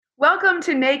Welcome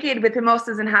to Naked with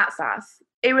Mimosas and Hot Sauce,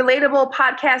 a relatable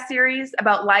podcast series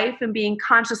about life and being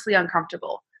consciously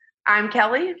uncomfortable. I'm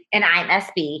Kelly. And I'm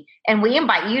SB. And we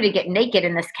invite you to get naked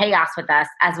in this chaos with us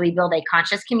as we build a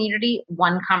conscious community,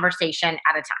 one conversation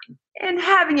at a time. And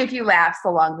having a few laughs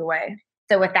along the way.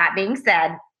 So with that being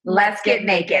said, let's get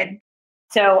naked.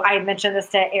 So I mentioned this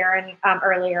to Aaron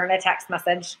earlier in a text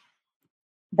message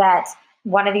that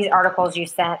one of these articles you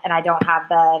sent, and I don't have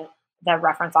the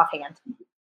reference offhand.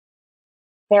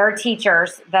 There are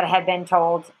teachers that have been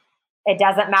told it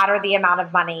doesn't matter the amount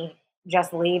of money,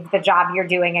 just leave the job you're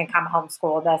doing and come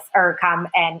homeschool this or come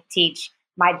and teach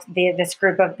this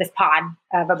pod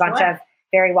of a bunch of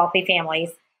very wealthy families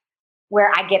where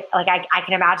I get I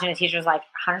can imagine a teacher's like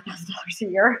 $100,000 a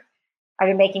year. I've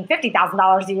been making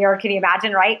 $50,000 a year. Can you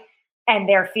imagine, right? And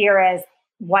their fear is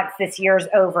once this year's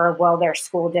over, will their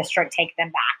school district take them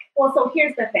back? Well, so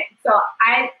here's the thing. So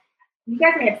you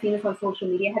guys may have seen this on social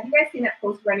media. Have you guys seen that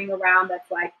post running around that's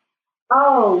like,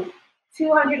 oh,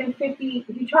 250,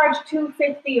 if you charge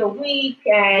 $250 a week,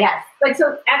 and yes.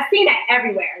 So I've seen it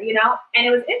everywhere, and it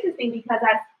was interesting because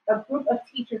as a group of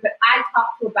teachers that I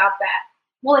talked to about that.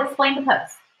 Well, explain the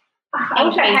post. I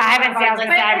haven't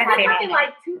seen it. Something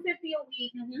like $250 a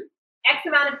week, X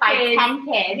amount of kids, 10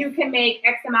 kids, you can make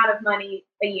X amount of money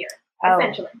a year,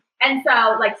 essentially. And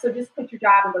so just quit your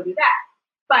job and go do that.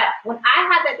 But when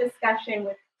I had that discussion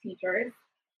with teachers,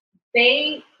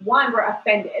 they, were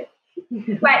offended.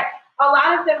 But a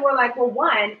lot of them were like, well,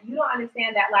 you don't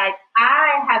understand that,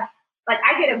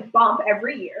 I get a bump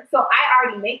every year. So I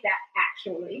already make that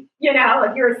actually,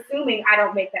 you're assuming I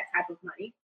don't make that type of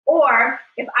money. Or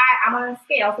if I'm on a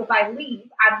scale, so if I leave,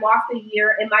 I've lost a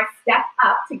year in my step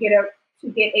up to get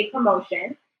a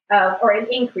promotion or an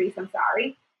increase. I'm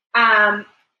sorry.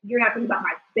 You're not thinking about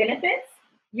my benefits.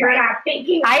 You're not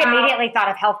thinking. I immediately thought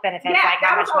of health benefits, like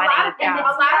how much money. A lot of them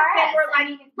were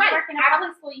like, if you work in a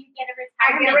public school, you get a retirement.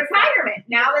 I get a retirement.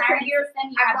 Now that's a year.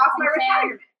 I've lost my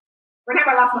retirement. Or not,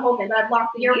 I lost my whole thing, but I've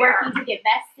lost the year. You're working to get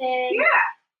vested. Yeah.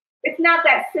 It's not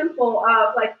that simple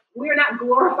of we're not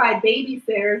glorified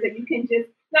babysitters that you can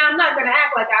just, now I'm not going to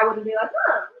act like I wouldn't be like,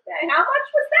 how much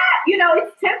was that?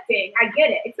 It's tempting. I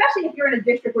get it. Especially if you're in a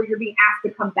district where you're being asked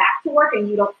to come back to work and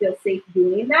you don't feel safe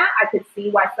doing that. I could see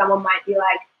why someone might be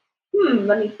like,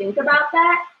 let me think about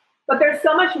that. But there's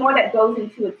so much more that goes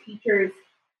into a teacher's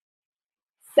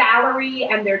salary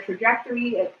and their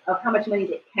trajectory of how much money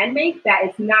they can make, that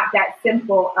it's not that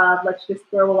simple of let's just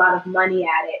throw a lot of money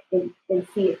at it and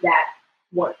see if that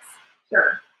works.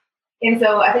 Sure. And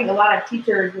so I think a lot of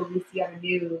teachers, what we see on the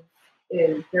news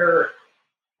is they're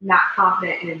not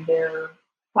confident in the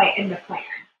plan.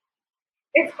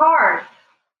 It's hard.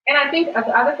 And I think the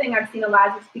other thing I've seen a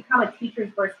lot is become a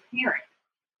teacher's first parent.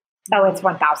 Oh, it's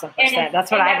 1,000%.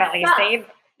 That's what I've at least seen.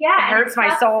 Yeah. It hurts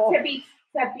my soul. To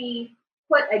be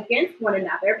put against one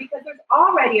another because there's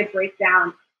already a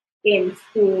breakdown in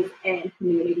schools and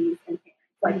communities and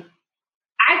parents.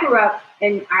 I grew up,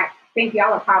 and I think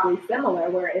y'all are probably similar,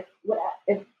 where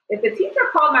if the teacher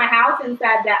called my house and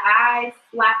said that I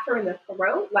slapped her in the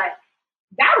throat,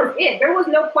 that was it. There was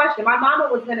no question. My mama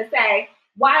was going to say,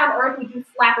 why on earth would you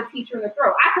slap a teacher in the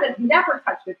throat? I could have never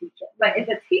touched a teacher. But if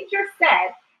the teacher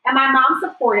said, and my mom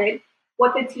supported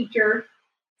what the teacher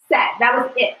said, that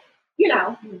was it,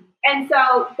 And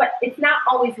so, but it's not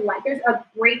always there's a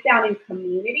breakdown in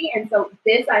community. And so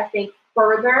this, I think,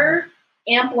 further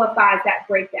amplifies that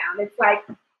breakdown. It's like,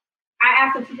 I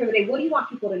asked the teacher the other day, what do you want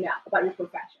people to know about your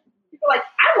profession? People are like,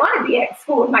 I want to be at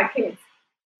school with my kids.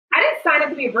 I didn't sign up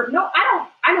to be a virtual. No,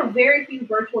 I know very few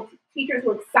virtual teachers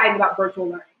who are excited about virtual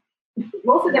learning.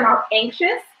 Most of them are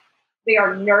anxious. They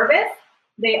are nervous.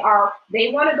 They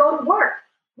want to go to work.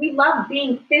 We love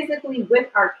being physically with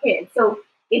our kids. So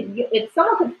if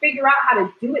someone could figure out how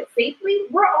to do it safely,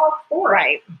 we're all for it.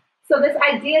 Right. So this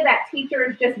idea that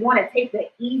teachers just want to take the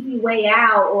easy way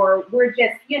out, or we're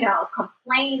just,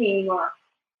 complaining or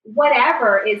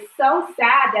whatever, is so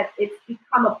sad that it's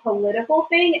become a political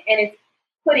thing and it's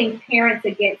putting parents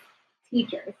against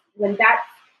teachers when that's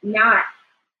not,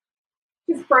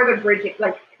 just further bridging,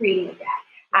 creating a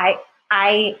gap.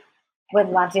 I would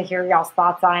love to hear y'all's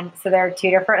thoughts on. So there are two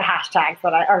different hashtags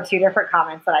or two different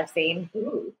comments that I've seen.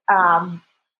 Ooh.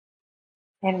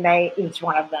 And each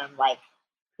one of them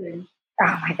oh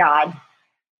my God.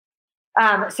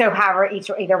 So however,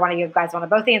 either one of you guys want to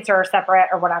both answer or separate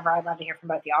or whatever, I'd love to hear from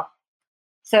both of y'all.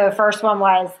 So the first one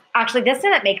was, actually, this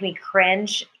didn't make me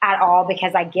cringe at all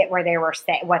because I get what they were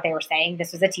saying.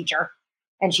 This was a teacher,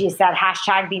 and she said,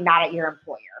 hashtag be mad at your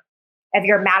employer. If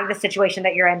you're mad at the situation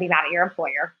that you're in, be mad at your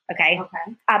employer. Okay.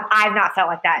 Okay. I've not felt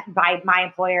like that. My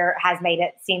employer has made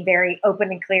it seem very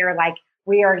open and clear.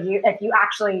 if you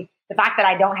actually, the fact that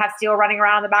I don't have Steele running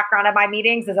around in the background of my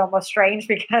meetings is almost strange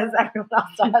because everyone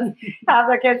else does have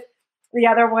their kids. The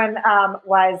other one this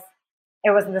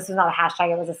was not a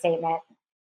hashtag, it was a statement.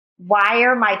 Why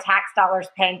are my tax dollars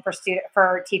paying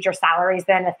for teacher salaries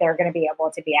then if they're going to be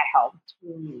able to be at home?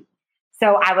 Mm-hmm.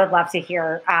 So I would love to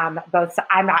hear both.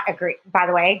 I'm not agree. By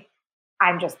the way,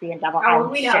 I'm just being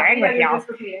I'm sharing with y'all.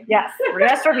 Yes, we're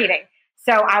just repeating.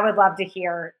 So I would love to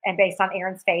hear, and based on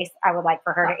Erin's face, I would like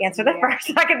for her to answer the first.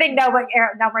 Second thing, I would love to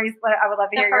hear.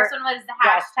 The first one was the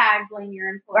hashtag blame your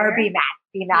employer. Or be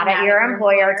mad at your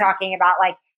employer, talking about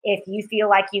like if you feel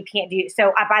like you can't do.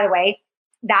 So by the way,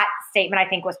 that statement I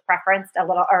think was prefaced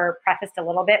a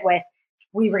little bit with,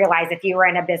 we realize if you were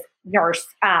in a business nurse,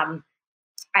 I'm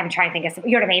trying to think of some,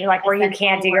 you know what I mean? Like where you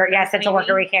can't do your essential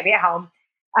worker, where you can't be at home,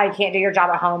 you can't do your job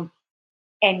at home,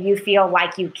 and you feel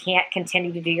like you can't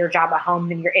continue to do your job at home,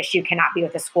 then your issue cannot be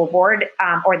with the school board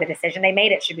or the decision they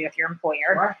made. It should be with your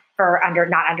employer for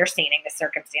not understanding the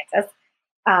circumstances.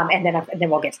 And then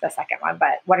we'll get to the second one.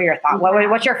 But what are your thoughts?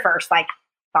 What's your first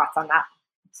thoughts on that?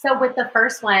 So with the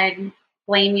first one,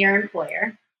 blame your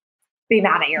employer. Be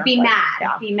mad at your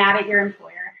employer. Be mad at your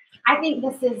employer. I think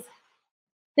this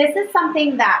is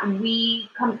something that we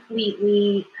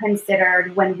completely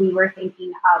considered when we were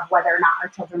thinking of whether or not our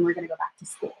children were going to go back to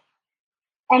school.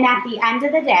 And at the end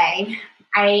of the day,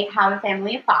 I have a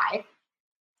family of 5,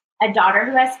 a daughter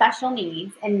who has special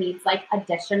needs and needs like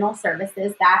additional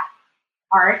services that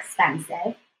are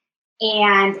expensive.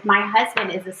 And my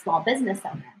husband is a small business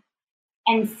owner.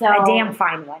 And so a damn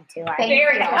fine one too.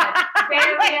 Very good.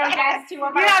 Very good. Yes, 2 of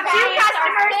our clients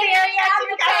are sitting at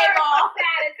the table.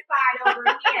 Satisfied over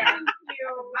here.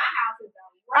 My house is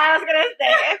I was gonna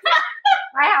say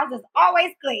my house is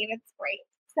always clean. It's great.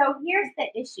 So here's the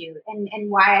issue, and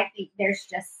why I think there's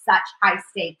just such high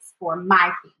stakes for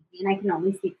my family, and I can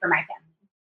only speak for my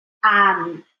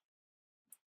family.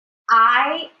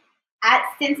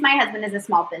 Since my husband is a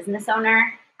small business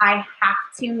owner, I have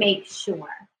to make sure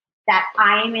that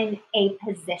I'm in a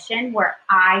position where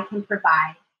I can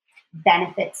provide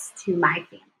benefits to my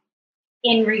family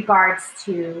in regards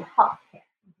to healthcare.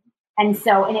 And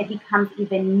it becomes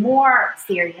even more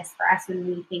serious for us when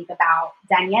we think about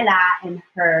Daniela and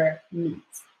her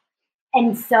needs.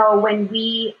 And so when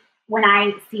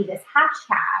I see this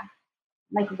hashtag,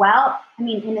 I'm like, well, I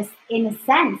mean, in a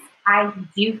sense, I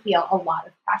do feel a lot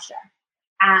of pressure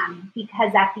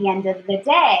because at the end of the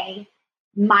day,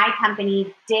 my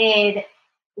company did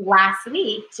last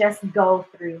week just go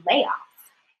through layoffs.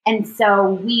 And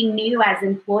so we knew as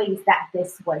employees that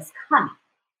this was coming.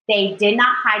 They did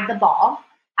not hide the ball.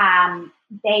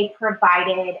 They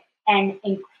provided an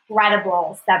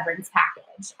incredible severance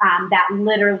package that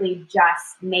literally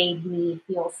just made me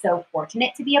feel so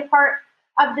fortunate to be a part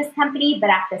of this company. But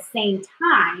at the same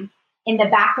time, in the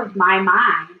back of my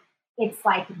mind, it's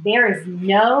like there is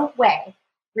no way,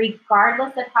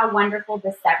 regardless of how wonderful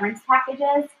the severance package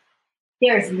is,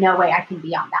 there's no way I can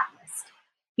be on that list.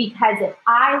 Because if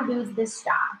I lose this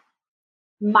job,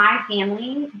 my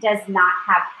family does not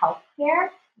have health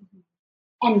care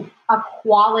and a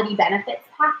quality benefits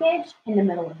package in the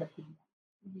middle of the pandemic.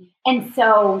 Mm-hmm. And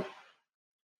so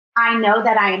I know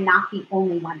that I am not the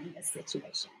only one in this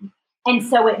situation. And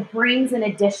so it brings an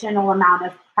additional amount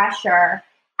of pressure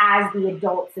as the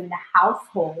adults in the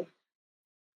household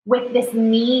with this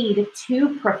need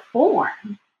to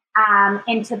perform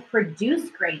and to produce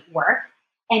great work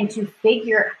and to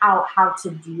figure out how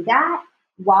to do that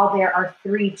while there are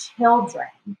 3 children,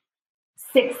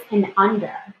 6 and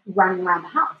under, running around the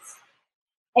house.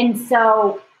 And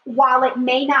so while it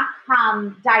may not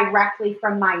come directly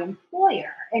from my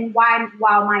employer, and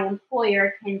while my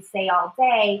employer can say all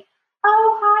day,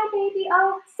 oh, hi, baby.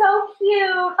 Oh, so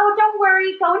cute. Oh, don't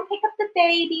worry. Go and pick up the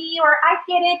baby. Or I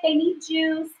get it. They need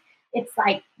juice. It's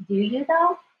like, do you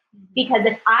though? Because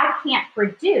if I can't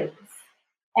produce,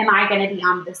 am I going to be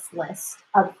on this list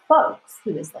of folks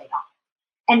who is laid off?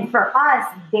 And for us,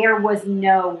 there was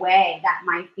no way that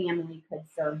my family could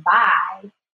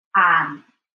survive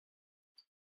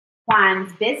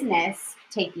Juan's business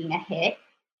taking a hit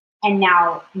and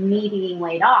now me being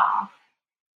laid off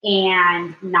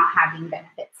and not having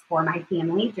benefits for my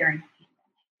family during the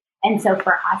pandemic. And so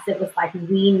for us, it was like,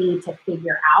 we need to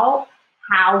figure out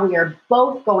how we are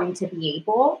both going to be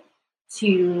able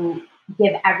to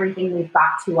give everything we've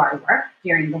got to our work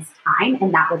during this time.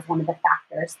 And that was one of the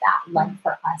factors that led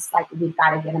for us, like, we've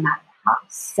got to get them out of the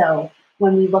house. So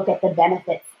when we look at the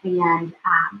benefits and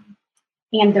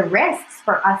the risks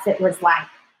for us, it was like,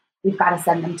 we've got to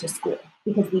send them to school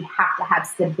because we have to have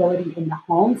stability in the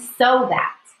home so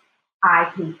that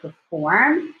I can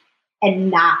perform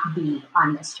and not be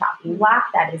on this chopping block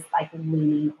that is like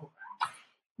looming over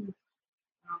us.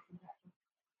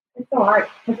 It's so hard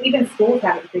because even schools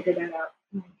haven't figured that out.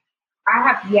 I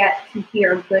have yet to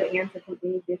hear a good answer from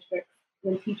any district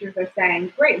when teachers are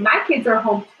saying, great, my kids are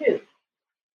home too.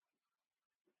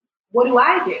 What do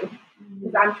I do?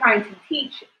 Because I'm trying to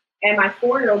teach and my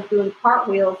 4-year-old's doing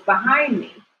cartwheels behind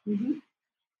me. Mm-hmm.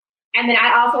 And then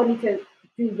I also need to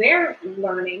do their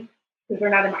learning because they're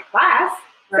not in my class.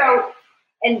 Right. So,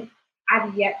 and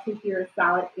I've yet to hear a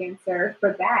solid answer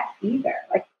for that either.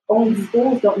 Like, only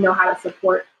schools don't know how to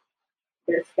support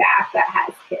their staff that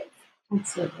has kids.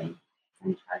 Absolutely.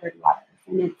 Uncharted waters.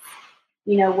 And it's,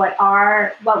 you know,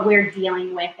 what we're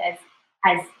dealing with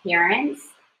as parents,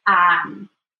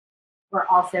 we're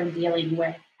also dealing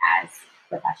with as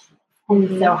professionals.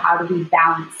 And so how do we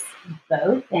balance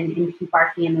both and keep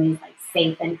our families like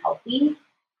safe and healthy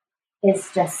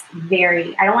is just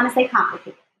very, I don't want to say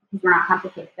complicated because we're not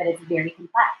complicated, but it's very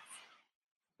complex.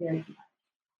 Very complex.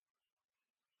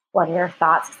 What are your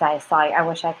thoughts? Because I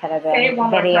wish I could have been Say it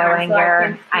one more time videoing so I your.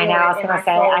 can I feel know. I was it in going my to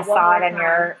say soul I one saw it more in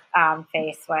your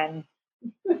face when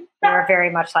you're very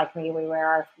much like me. We wear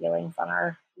our feelings on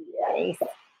our face.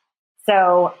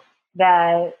 So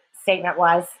the statement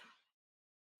was.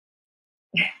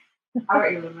 I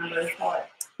don't even remember what.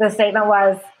 The statement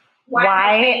was,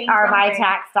 why are my something?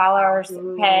 tax dollars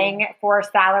paying for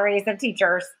salaries of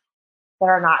teachers that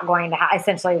are not going to have,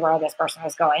 essentially where this person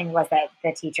was going was that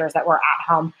the teachers that were at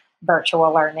home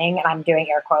virtual learning, and I'm doing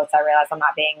air quotes, I realize I'm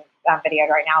not being videoed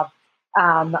right now.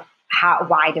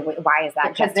 Why is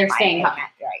that? Because they're staying home.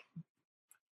 Right.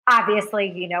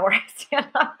 Obviously, you know where I stand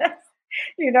on this.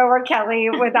 You know where Kelly,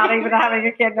 without even having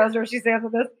a kid, knows where she stands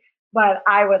on this. But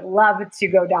I would love to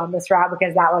go down this route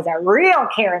because that was a real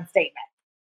Karen statement.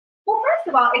 Well, first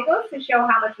of all, it goes to show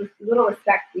how much little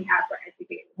respect we have for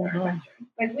educators in our country.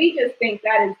 Like, we just think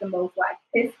that is the most like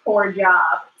piss poor job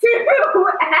to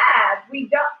have. We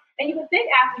don't, and you would think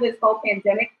after this whole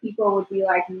pandemic, people would be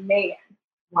like, man.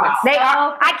 Wow. They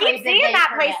are. I quickly keep did seeing they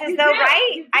that forget. places You though, do,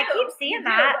 right? you I do, keep seeing you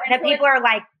that. do. That Until people are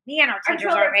like, me and our teachers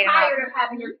Until are they're made tired up. of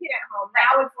having your kid at home.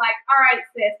 Now it's like, all right,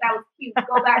 sis, that was cute.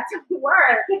 Go back to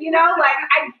work. You know, like,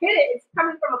 I get it. It's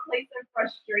coming from a place of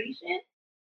frustration.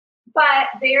 But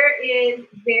there is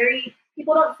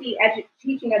people don't see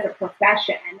teaching as a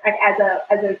profession, like as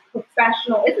a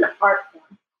professional. It's an art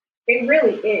form. It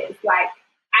really is. Like,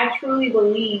 I truly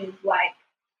believe, like,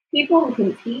 people who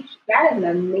can teach, that is an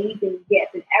amazing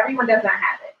gift, and everyone does not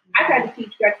have it. I tried to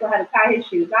teach Drexel how to tie his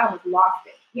shoes. I almost lost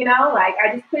it. You know, like,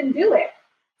 I just couldn't do it.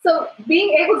 So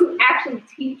being able to actually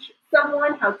teach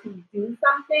someone how to do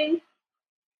something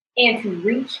and to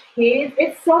reach kids,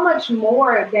 it's so much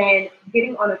more than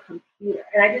getting on a computer.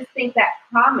 And I just think that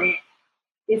comment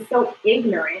is so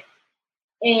ignorant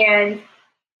and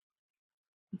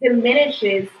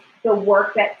diminishes the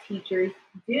work that teachers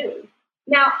do.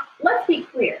 Now, let's be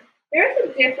clear. There's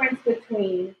a difference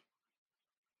between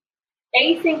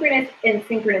asynchronous and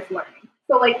synchronous learning.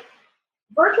 So, like,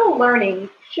 virtual learning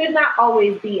should not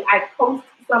always be, I post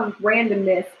some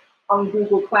randomness on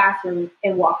Google Classroom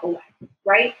and walk away,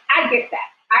 right? I get that.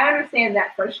 I understand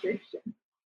that frustration.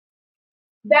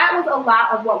 That was a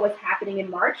lot of what was happening in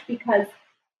March because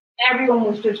everyone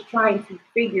was just trying to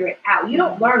figure it out. You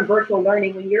don't learn virtual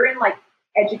learning when you're in like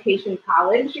education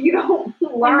college. You don't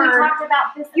learn. And we talked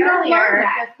about this You don't learn earlier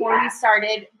that, before yeah. we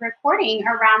started recording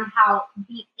around how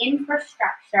the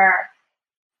infrastructure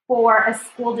for a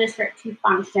school district to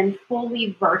function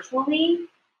fully virtually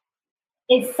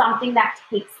is something that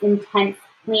takes intense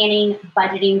planning,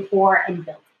 budgeting for, and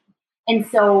building. And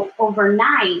so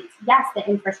overnight, yes, the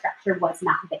infrastructure was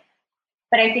not there.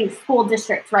 But I think school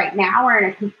districts right now are in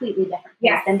a completely different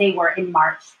place than they were in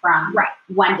March from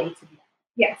one day to the other.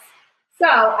 Yes. So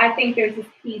I think there's this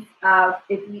piece of,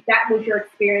 that was your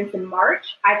experience in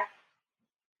March, I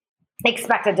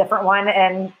Expect a different one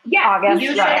in August. You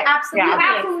should absolutely,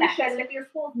 absolutely expect. should. And if your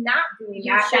school's not doing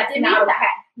You that, should that's do not that.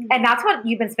 okay. And that's what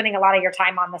you've been spending a lot of your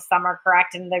time on this summer,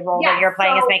 correct? And the role that you're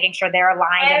playing is making sure they're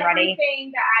aligned and ready.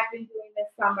 Everything that I've been doing this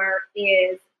summer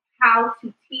is how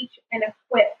to teach and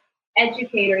equip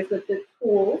educators with the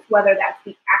tools, whether that's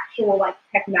the actual like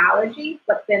technology,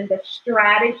 but then the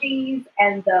strategies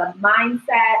and the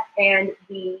mindset and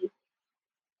the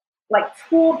like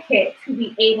toolkit to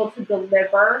be able to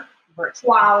deliver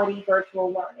quality virtual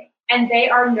learning. And they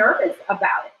are nervous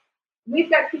about it.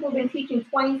 We've got people who've been teaching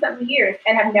 20-something years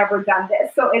and have never done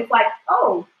this. So it's like,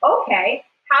 oh, okay,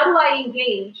 how do I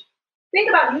engage? Think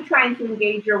about you trying to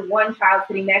engage your one child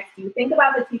sitting next to you. Think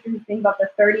about the teacher who's thinking about the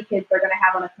 30 kids they're going to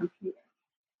have on a computer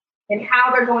and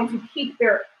how they're going to keep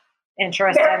their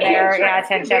interest in there,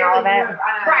 attention, all of it.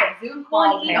 Right. Zoom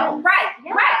Well, calls. and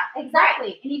even,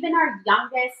 exactly. And even our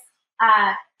youngest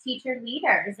teacher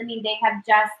leaders, I mean, they have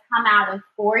just come out of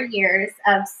 4 years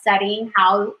of studying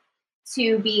how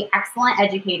to be excellent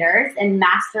educators and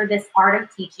master this art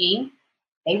of teaching.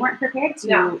 They weren't prepared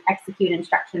to execute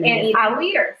instruction. And even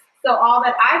leaders. So all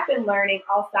that I've been learning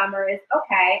all summer is,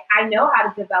 okay, I know how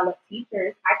to develop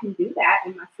teachers. I can do that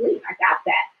in my sleep. I got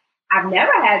that. I've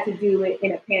never had to do it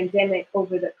in a pandemic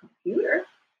over the computer.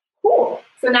 Cool.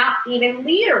 So now even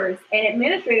leaders and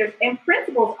administrators and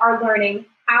principals are learning,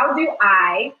 how do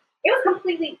it was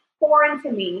completely foreign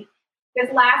to me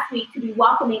this last week to be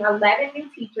welcoming 11 new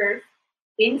teachers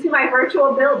into my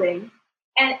virtual building.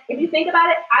 And if you think about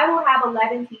it, I will have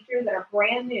 11 teachers that are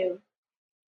brand new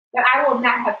that I will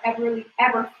not have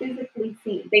ever physically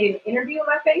seen. They didn't interview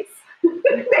my face.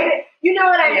 You know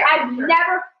what I mean? Yeah, I've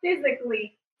never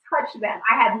physically touched them.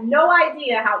 I have no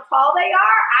idea how tall they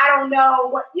are. I don't know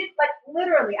what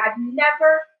literally, I've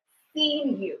never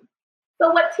seen you.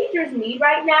 So what teachers need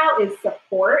right now is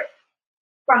support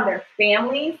from their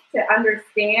families to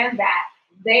understand that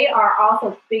they are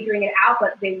also figuring it out,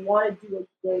 but they want to do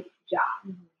a good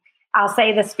job. I'll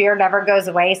say the fear never goes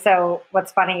away. So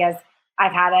what's funny is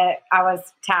I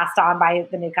was tasked on by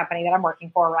the new company that I'm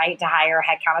working for, right, to hire a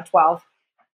headcount of 12.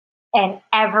 And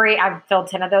I've filled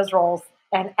 10 of those roles.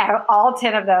 And all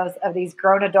 10 of these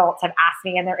grown adults have asked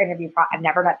me in their interview. I've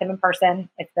never met them in person.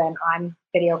 It's been on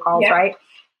video calls, right?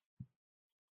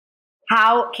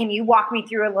 How can you walk me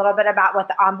through a little bit about what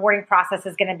the onboarding process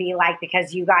is going to be like?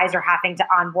 Because you guys are having to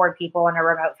onboard people in a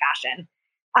remote fashion.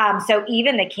 So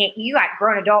even you got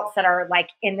grown adults that are like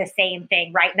in the same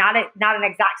thing, right? Not an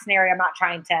exact scenario. I'm not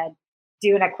trying to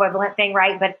do an equivalent thing,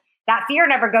 right? But that fear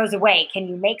never goes away. Can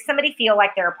you make somebody feel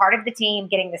like they're a part of the team,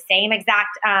 getting the same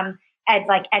exact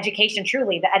education?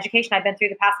 Truly, the education I've been through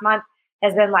the past month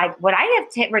has been like, would I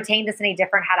have retained this any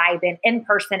different had I been in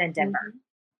person in Denver? Mm-hmm.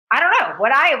 I don't know.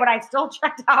 Would I still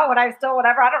checked out? Would I still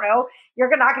whatever? I don't know. You're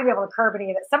not going to be able to curb any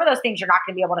of it. Some of those things you're not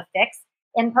going to be able to fix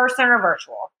in person or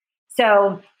virtual.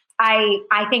 So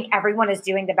I think everyone is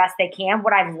doing the best they can.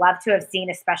 What I've loved to have seen,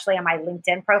 especially on my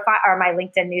LinkedIn profile or my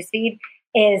LinkedIn newsfeed,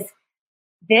 is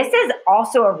this is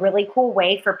also a really cool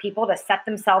way for people to set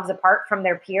themselves apart from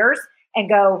their peers and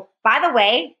go, by the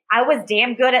way, I was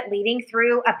damn good at leading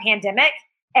through a pandemic,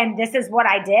 and this is what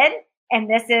I did. And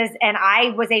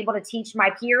I was able to teach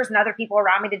my peers and other people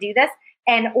around me to do this.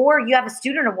 Or you have a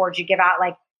student award you give out,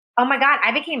 like, oh my God,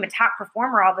 I became a top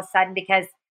performer all of a sudden because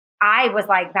I was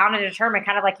like bound and determined,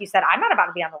 kind of like you said, I'm not about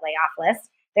to be on the layoff list.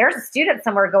 There's a student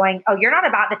somewhere going, oh, you're not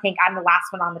about to think I'm the last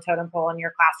one on the totem pole in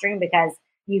your classroom because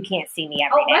you can't see me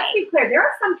every day. Let's be clear. There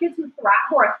are some kids who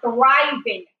are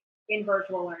thriving in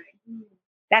virtual learning.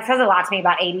 That says a lot to me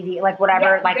about ADD, like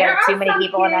whatever, like there are too many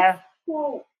people in a...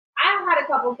 I've had a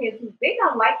couple of kids who they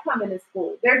don't like coming to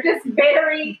school. They're just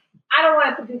I don't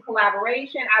want to do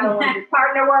collaboration. I don't want to do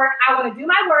partner work. I want to do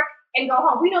my work and go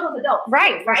home. We know those adults.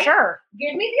 Right, for sure.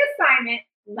 Give me the assignment.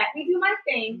 Let me do my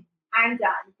thing. I'm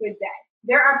done. Good day.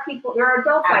 There are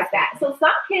adults like that. So some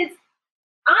kids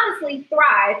honestly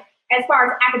thrive as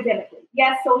far as academically.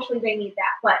 Yes, socially they need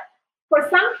that. But for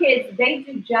some kids, they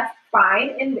do just fine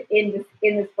in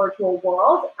this virtual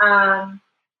world.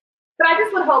 But I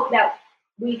just would hope that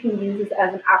we can use this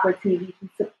as an opportunity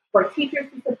for teachers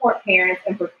to support parents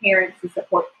and for parents to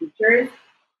support teachers,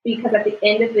 because at the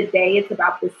end of the day, it's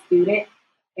about the student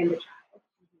and the child.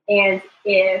 And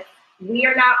if we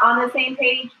are not on the same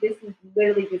page, this is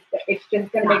literally it's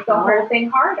just going to make the whole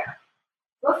thing harder.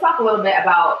 Let's talk a little bit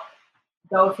about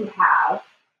those who have,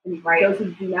 right? Those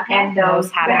who do not have, and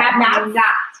those have not.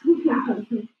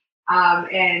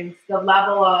 And the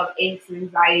level of angst and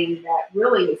anxiety that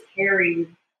really is carried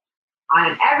on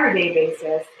an everyday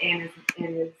basis and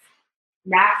is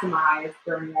maximized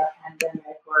during a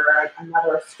pandemic or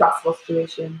another stressful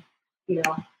situation, that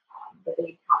they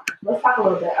encounter. Let's talk a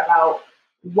little bit about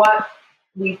what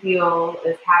we feel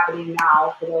is happening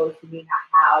now for those who may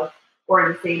not have or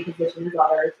in the same position as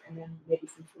others, and then maybe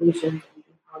some solutions that we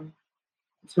can come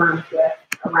to terms with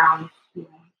around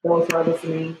those who are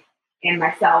listening and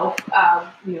myself.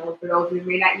 For those who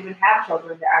may not even have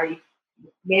children that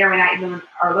may or may not even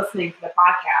are listening to the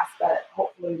podcast, but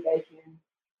hopefully they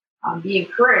can be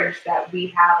encouraged that we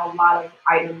have a lot of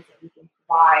items that we can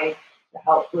provide to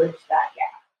help bridge that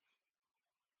gap.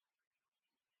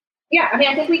 Yeah,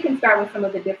 I think we can start with some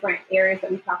of the different areas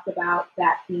that we talked about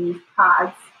that these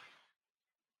pods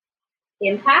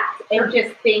impact, and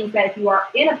just things that if you are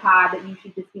in a pod that you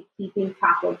should just be keeping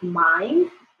top of mind.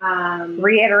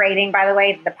 Reiterating, by the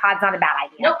way, the pod's not a bad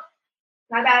idea. Nope.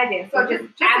 Not a bad idea. So just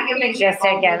to give an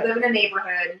example, we live in a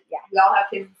neighborhood. Yeah. We all have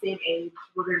kids the same age.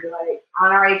 We're gonna be like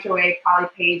on our HOA, probably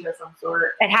page of some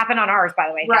sort. It happened on ours, by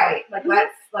the way. Right. Like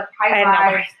let's high I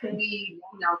five. Can we,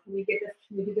 can we get this?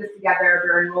 Can we do this together?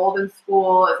 They're enrolled in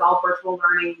school. It's all virtual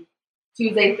learning.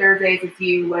 Tuesdays, Thursdays, it's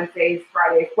you. Wednesdays,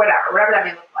 Fridays, whatever that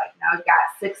may look like. Now we've got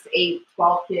 6 to 8,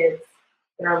 12 kids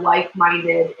that are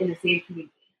like-minded in the same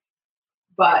community.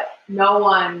 But no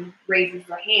one raises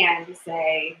their hand to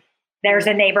say, there's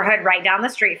a neighborhood right down the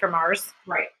street from ours.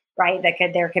 right.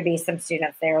 There could be some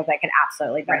students there that could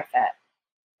absolutely benefit.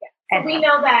 Yeah. So we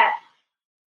know that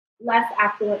less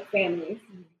affluent families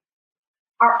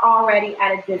are already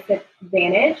at a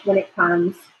disadvantage when it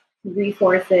comes to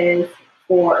resources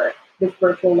for this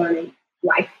virtual learning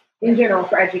life in general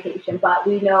for education. But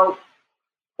we know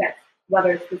that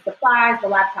whether it's the supplies, the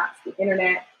laptops, the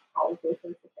internet, all of those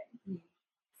sorts of things.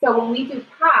 So when we do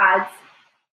pods,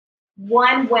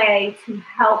 one way to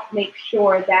help make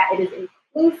sure that it is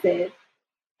inclusive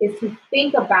is to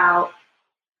think about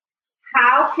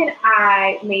how can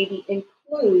I maybe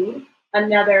include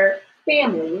another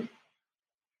family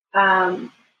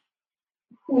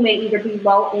who may either be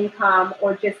low income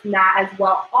or just not as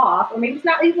well off, or maybe it's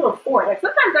not able to afford. Like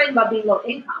sometimes it's not even about being low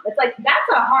income. It's like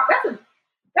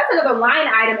that's another line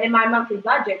item in my monthly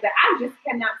budget that I just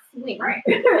cannot swing. Right.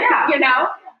 Yeah.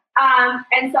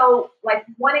 And so like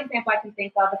one example I can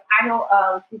think of is I know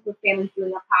a group of families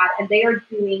doing a pod and they are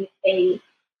doing a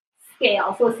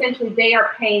scale. So essentially they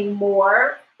are paying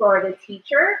more for the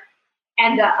teacher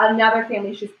and another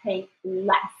family is just paying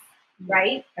less,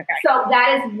 right? Okay. So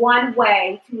that is one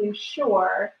way to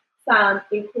ensure some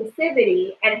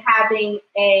inclusivity and having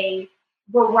a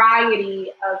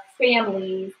variety of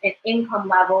families and income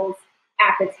levels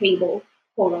at the table,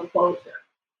 quote unquote,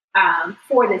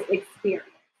 for this experience.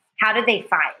 How did they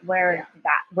find where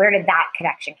did that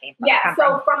connection came from? Yeah,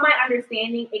 so from my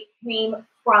understanding, it came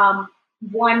from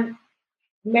one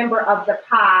member of the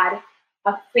pod,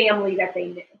 a family that they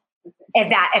knew. If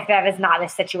that is not the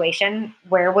situation,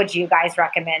 where would you guys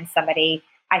recommend somebody?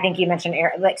 I think you mentioned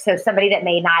so somebody that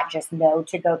may not just know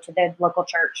to go to the local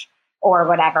church or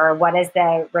whatever. What is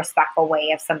the respectful way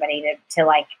of somebody to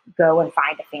like go and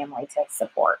find a family to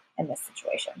support in this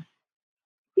situation?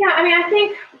 Yeah, I mean, I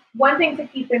think one thing to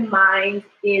keep in mind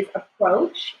is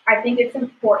approach. I think it's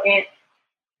important.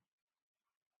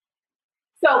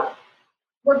 So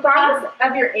regardless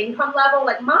of your income level,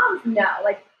 like moms know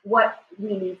like what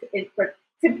we need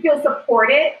to feel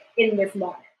supported in this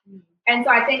moment. Mm-hmm. And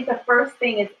so I think the first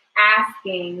thing is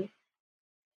asking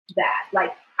that,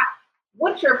 like,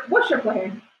 what's your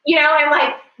plan? And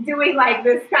like doing like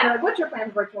this kind of like, what's your plan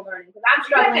for virtual learning? Because I'm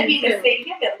struggling. You have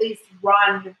to at least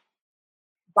run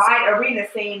by or read the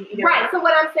same. Right. So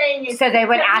what I'm saying is, so they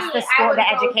would ask the school, the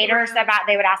educators about.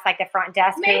 They would ask like the front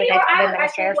desk, maybe, the I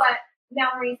administrators. think what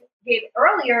Melanie gave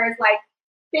earlier is like,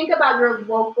 think about your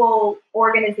local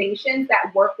organizations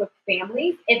that work with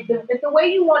families. If the way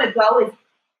you want to go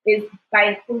is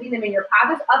by including them in your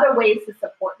pod, there's other ways to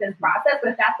support this process.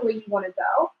 But if that's the way you want to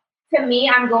go, to me,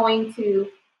 I'm going to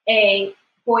a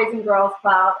Boys and Girls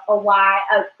Club, or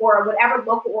whatever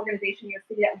local organization in your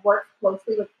city that works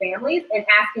closely with families and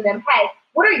asking them, hey,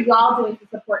 what are y'all doing to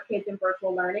support kids in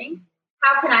virtual learning?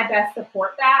 How can I best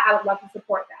support that? I would love to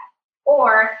support that.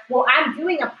 Or, well, I'm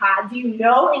doing a pod. Do you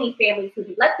know any families who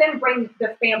do? Let them bring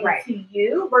the family to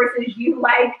you versus you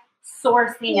like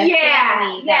sourcing a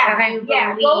family that you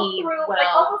believe go through, will. Like,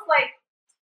 almost like,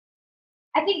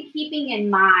 I think keeping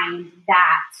in mind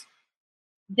that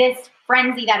this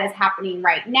frenzy that is happening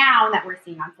right now and that we're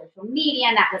seeing on social media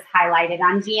and that was highlighted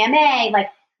on GMA, like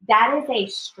that is a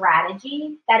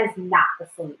strategy. That is not the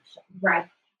solution. Right.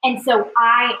 And so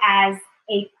I, as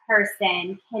a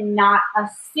person, cannot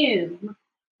assume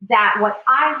that what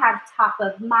I have top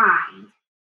of mind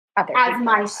as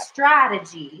my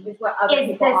strategy is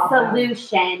the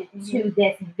solution to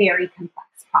this very complex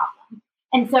problem.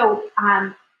 And so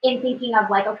in thinking of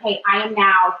like, okay, I am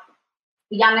now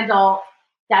a young adult,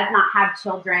 does not have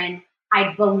children.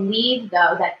 I believe,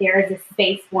 though, that there is a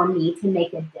space for me to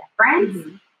make a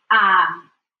difference. Mm-hmm.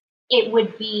 It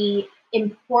would be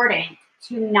important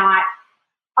to not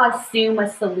assume a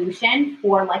solution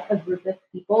for like a group of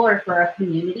people or for a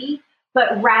community,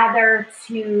 but rather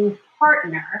to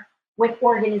partner with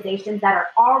organizations that are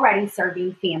already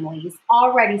serving families,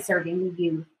 already serving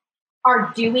youth,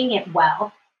 are doing it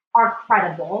well, are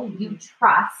credible, you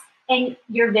trust, and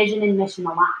your vision and mission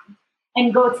align.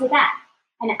 And go to them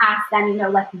and ask them,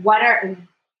 like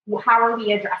how are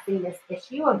we addressing this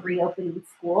issue of reopening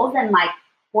schools and like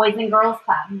Boys and Girls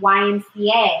Club,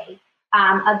 YMCA,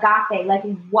 Agape, like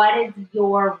what is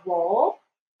your role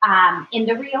in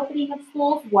the reopening of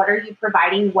schools. What are you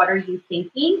providing? What are you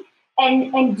thinking?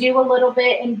 And do a little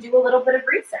bit of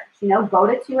research. Go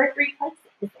to 2 or 3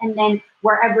 places, and then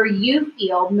wherever you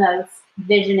feel most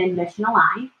vision and mission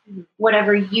aligned,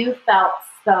 whatever you felt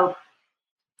spoke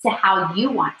to how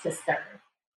you want to serve,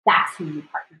 that's who you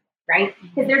partner with, right?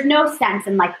 Because there's no sense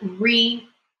in like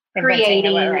recreating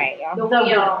the wheel, right? Yeah.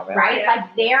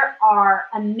 Like there are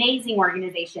amazing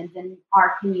organizations in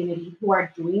our community who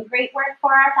are doing great work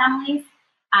for our families.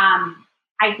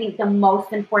 I think the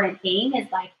most important thing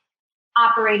is like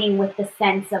operating with the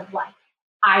sense of like,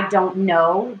 I don't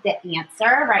know the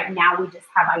answer right now. We just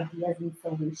have ideas and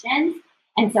solutions.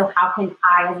 And so how can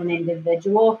I, as an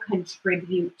individual,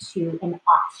 contribute to an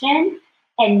option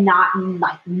and not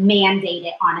like mandate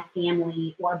it on a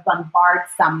family or bombard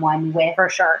someone with? For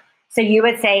sure. So you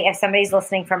would say if somebody's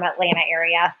listening from Atlanta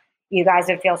area, you guys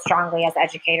would feel strongly as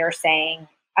educators saying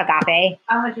Agape,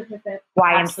 100%.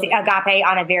 YMC, Agape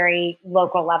on a very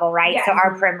local level, right? Yes. So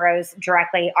our Primrose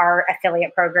directly, our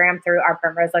affiliate program through our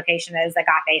Primrose location is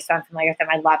Agape. So I'm familiar with them.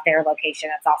 I love their location.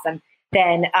 It's awesome.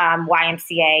 Then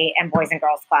YMCA and Boys and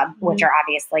Girls Club, which are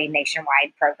obviously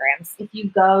nationwide programs. If you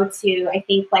go to, I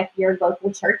think like your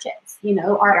local churches,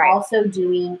 are Right. also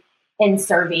doing and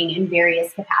serving in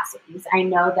various capacities. I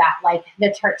know that like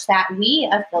the church that we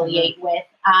affiliate with,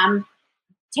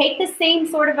 take the same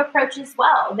sort of approach as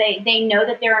well. They know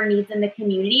that there are needs in the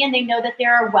community, and they know that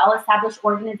there are well-established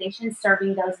organizations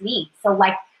serving those needs. So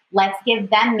like, let's give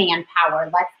them manpower.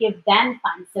 Let's give them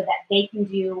funds so that they can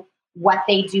do what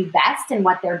they do best and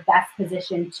what they're best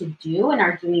positioned to do and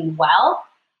are doing well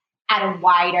at a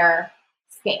wider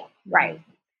scale. Right.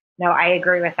 No, I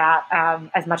agree with that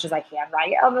as much as I can,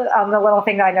 right? On the little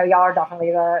thing that I know y'all are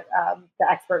definitely the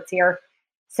experts here.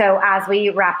 So as we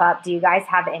wrap up, do you guys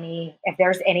have if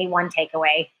there's any one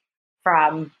takeaway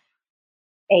from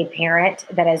a parent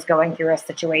that is going through a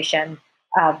situation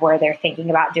where they're thinking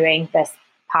about doing this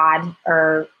pod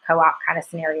or co-op kind of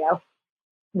scenario,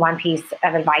 one piece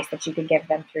of advice that you could give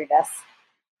them through this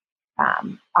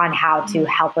on how to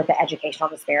help with the educational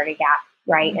disparity gap,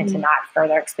 right? And to not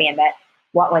further expand it,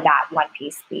 what would that one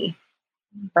piece be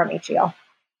from each of you?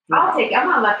 I'm going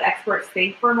to let the experts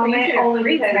think for a moment. Only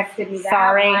because, texted me that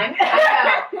sorry. one.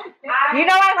 I know. You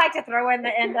know, I like to throw in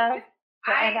the end of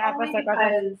Only episode.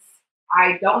 because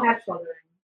I don't have children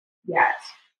yet.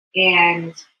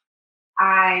 And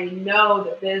I know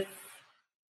that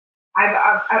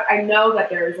I know that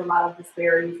there's a lot of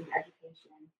disparities in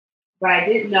education, but I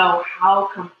didn't know how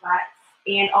complex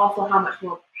and also how much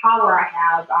more power I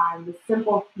have on the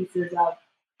simple pieces of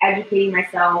educating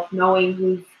myself, knowing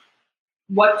who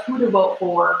to vote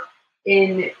for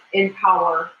in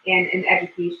power and in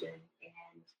education.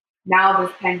 And now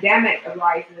this pandemic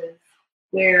arises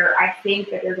where I think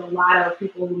that there's a lot of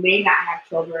people who may not have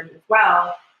children as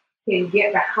well can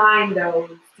get behind those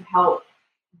to help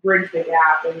bridge the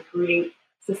gap and create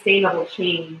sustainable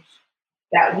change,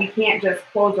 that we can't just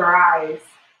close our eyes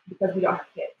because we don't have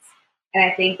kids. And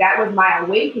I think that was my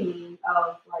awakening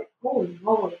of like, holy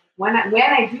moly, when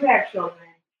I do have children,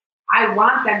 I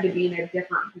want them to be in a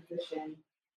different position,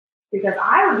 because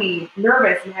I would be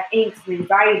nervous and have angst and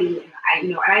anxiety,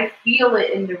 and I feel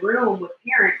it in the room with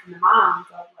parents and the moms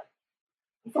of like,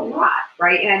 it's a lot,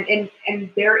 right? And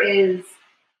there is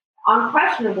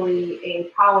unquestionably a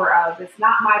power of, it's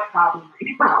not my problem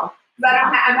right now, because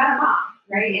I'm not a mom,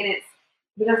 right? And it's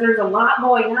because there's a lot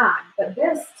going on. But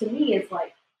this to me is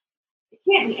like, it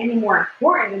can't be any more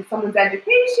important than someone's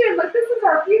education. Like, this is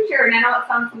our future. And I know it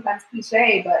sounds sometimes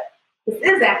cliche, but this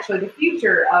is actually the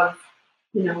future of,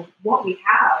 what we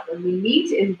have, and we need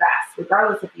to invest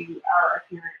regardless if you are a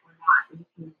parent or not in the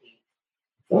community.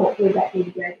 So hopefully that gave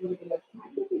you guys a little bit of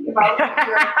time to think about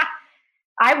it.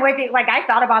 I'm with you. Like, I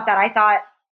thought about that. I thought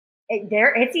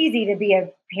it's easy to be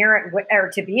a parent or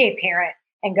to be a parent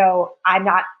and go, I'm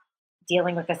not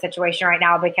dealing with the situation right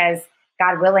now because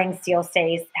God willing, Steele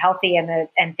stays healthy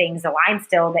and things align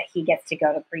still, that he gets to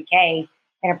go to pre-K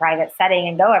in a private setting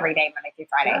and go every day, Monday through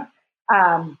Friday.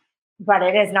 Sure. But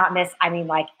it is not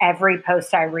like every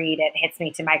post I read, it hits me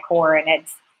to my core, and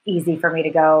it's easy for me to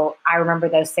go, I remember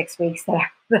those 6 weeks that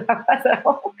I was at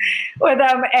home with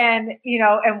them, and,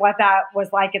 and what that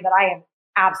was like, and that I am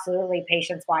absolutely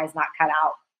patience-wise not cut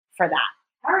out for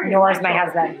that, nor is my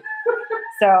husband.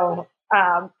 So,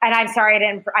 and I'm sorry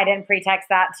I didn't pre-text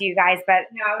that to you guys, but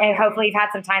and hopefully you've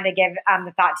had some time to give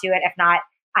the thought to it. If not,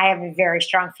 I have a very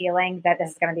strong feeling that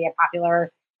this is going to be a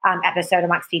popular episode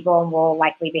amongst people, and we'll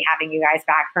likely be having you guys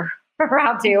back for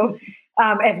round 2.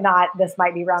 If not, this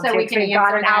might be round 2. We can We've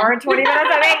got an hour and 20 minutes.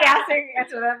 I think,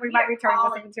 yes, we might be turning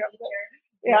this into a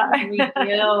Yeah, we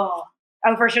do.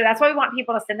 Oh, for sure. That's why we want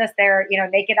people to send us their,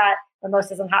 make it at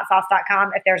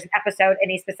mimosasandhotsauce.com. If there's an episode,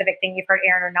 any specific thing you've heard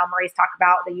Erin or Nell Maurice talk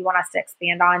about that you want us to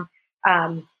expand on.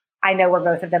 I know where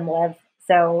both of them live.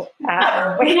 So,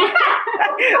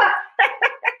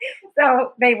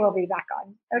 so they will be back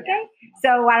on. Okay.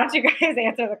 So why don't you guys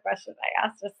answer the question I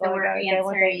asked? Just So we're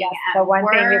answering the one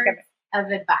thing you can of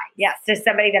advice. Yes, to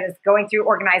somebody that is going through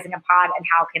organizing a pod and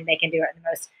how they can do it in the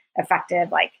most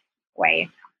effective way.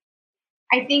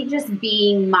 I think just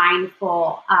being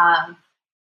mindful of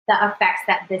the effects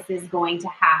that this is going to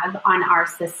have on our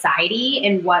society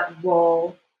and what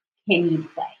role can you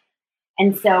play.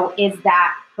 And so is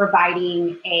that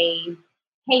providing a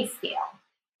pay scale?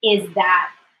 Is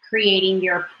that creating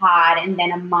your pod and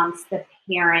then amongst the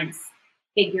parents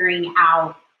figuring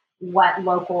out what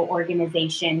local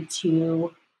organization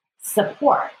to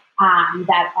support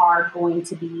that are going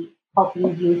to be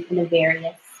helping youth in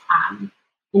various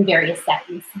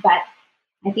settings. But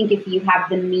I think if you have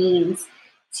the means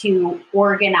to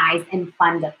organize and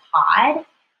fund a pod,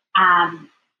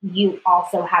 you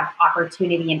also have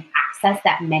opportunity and access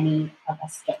that many of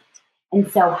us don't. And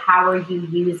so how are you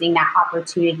using that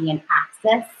opportunity and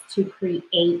access to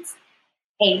create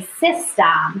a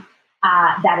system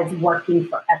that is working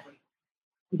for everyone?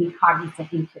 Be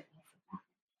cognizant and curious.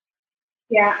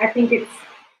 Yeah, I think you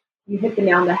hit the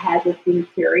nail on the head with being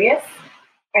curious.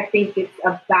 I think it's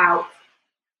about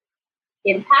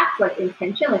impact, like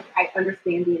intention. Like I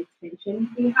understand the intention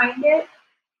behind it.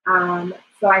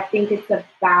 So I think it's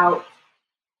about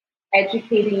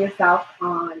educating yourself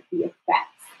on the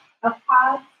effects of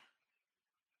pods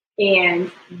and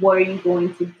what are you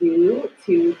going to do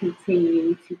to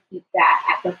continue to keep that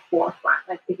at the forefront.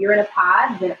 Like if you're in a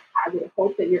pod, then I would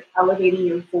hope that you're elevating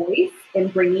your voice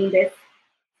and bringing this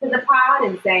to the pod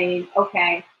and saying,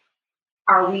 okay,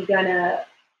 how are we gonna,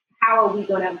 I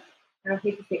don't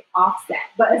hate to say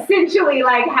offset, but essentially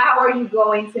like how are you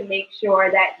going to make sure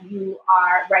that you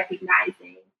are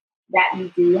recognizing that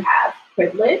you do have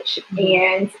privilege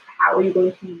and how are you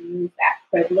going to use that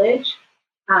privilege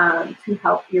to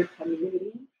help your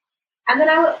community? And then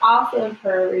I would also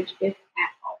encourage, if at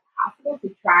all possible,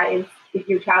 to try and, if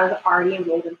your child is already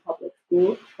enrolled in public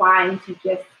school, trying to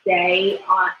just stay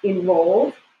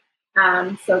enrolled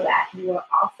so that you are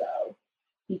also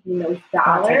keeping those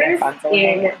dollars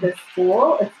in the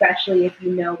school, especially if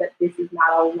you know that this is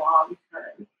not a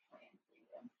long-term plan for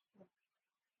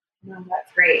you. No,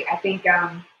 that's great. I think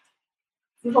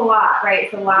this is a lot, right?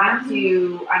 It's a lot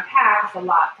to unpack, it's a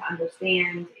lot to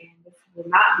understand, and this will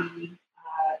not be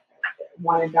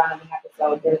one and done in an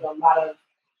episode. There's a lot of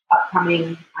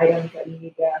upcoming items that we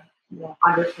need to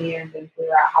understand and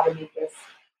figure out how to make this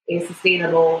a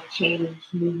sustainable change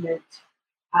movement.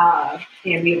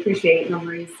 And we appreciate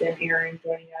Maurice and Erin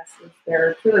joining us, as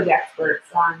they're truly the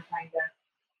experts on trying to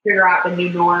figure out the new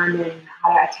norm and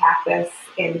how to attack this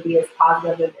and to be as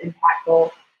positive and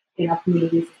impactful in our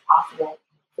communities as possible.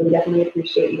 So we definitely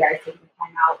appreciate you guys taking the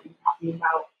time out and talking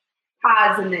about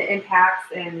pods and the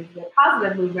impacts and the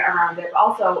positive movement around it, but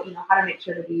also, how to make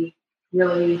sure to be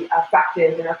really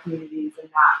effective in our communities and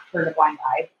not turn a blind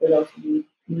eye for those who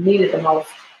need it the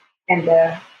most and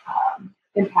the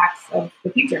impacts of the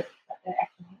future.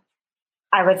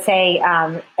 I would say,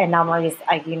 and Nell Maurice,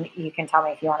 you can tell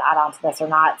me if you want to add on to this or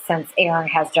not, since Erin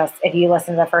has if you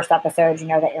listen to the first episode, you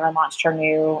know that Erin launched her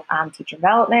new teacher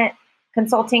development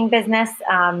consulting business.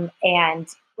 And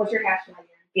what's your hashtag?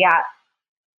 Yeah.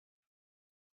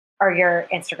 Or your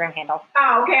Instagram handle.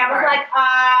 Oh, okay. I was like,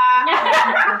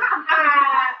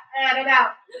 I don't know.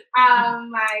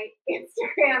 My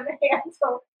Instagram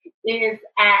handle is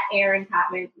at Erin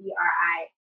Cottman,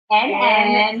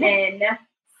 ERINNCOTTMAN.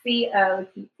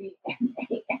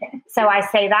 So I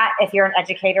say that if you're an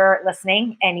educator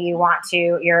listening and you want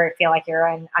to, feel like you're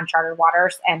in uncharted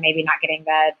waters and maybe not getting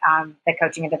the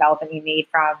coaching and development you need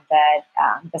from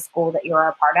the school that you are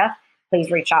a part of, please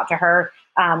reach out to her.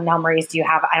 Nell Maurice,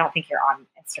 I don't think you're on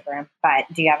Instagram, but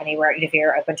do you have anywhere, if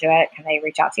you're open to it, can they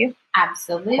reach out to you?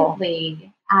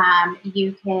 Absolutely. Cool.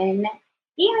 You can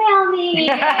email me.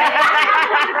 You're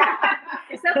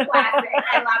so classic.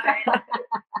 I love it.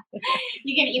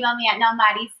 You can email me at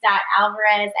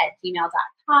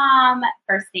nelmaris.alvarez@gmail.com.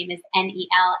 First name is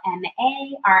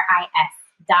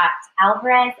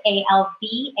NELMARIS.Alvarez,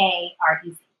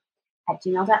 ALVAREZ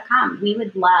 @gmail.com. We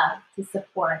would love to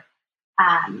support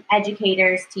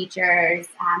educators, teachers,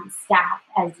 staff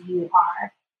as you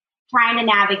are trying to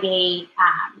navigate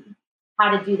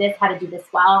how to do this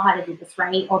well, how to do this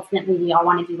right. Ultimately, we all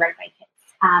want to do right by kids.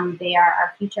 They are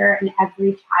our future, and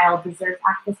every child deserves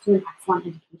access to an excellent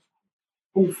education.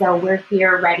 And so we're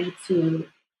here ready to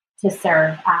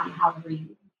serve however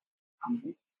you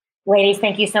Ladies,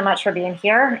 thank you so much for being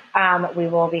here. We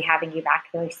will be having you back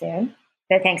very soon.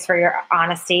 So thanks for your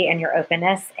honesty and your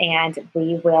openness, and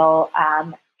we will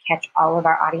catch all of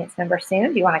our audience members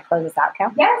soon. Do you want to close this out,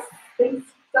 Kel? Yes,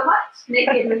 thanks so much.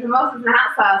 Naked with mimosas and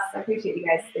hot sauce. I appreciate you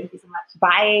guys. Thank you so much.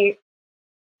 Bye.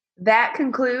 That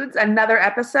concludes another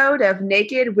episode of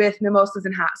Naked with Mimosas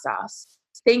and Hot Sauce.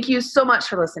 Thank you so much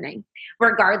for listening.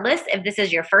 Regardless if this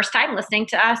is your first time listening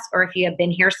to us or if you have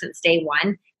been here since day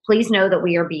one, please know that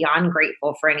we are beyond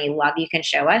grateful for any love you can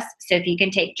show us. So if you can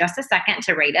take just a second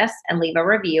to rate us and leave a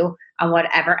review on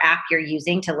whatever app you're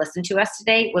using to listen to us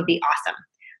today would be awesome.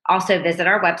 Also visit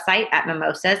our website at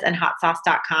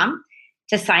mimosasandhotsauce.com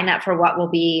to sign up for what will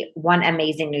be one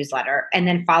amazing newsletter. And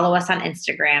then follow us on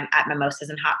Instagram at Mimosas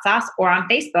and Hot Sauce or on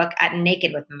Facebook at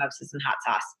Naked with Mimosas and Hot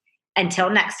Sauce. Until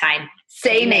next time,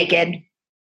 Stay naked.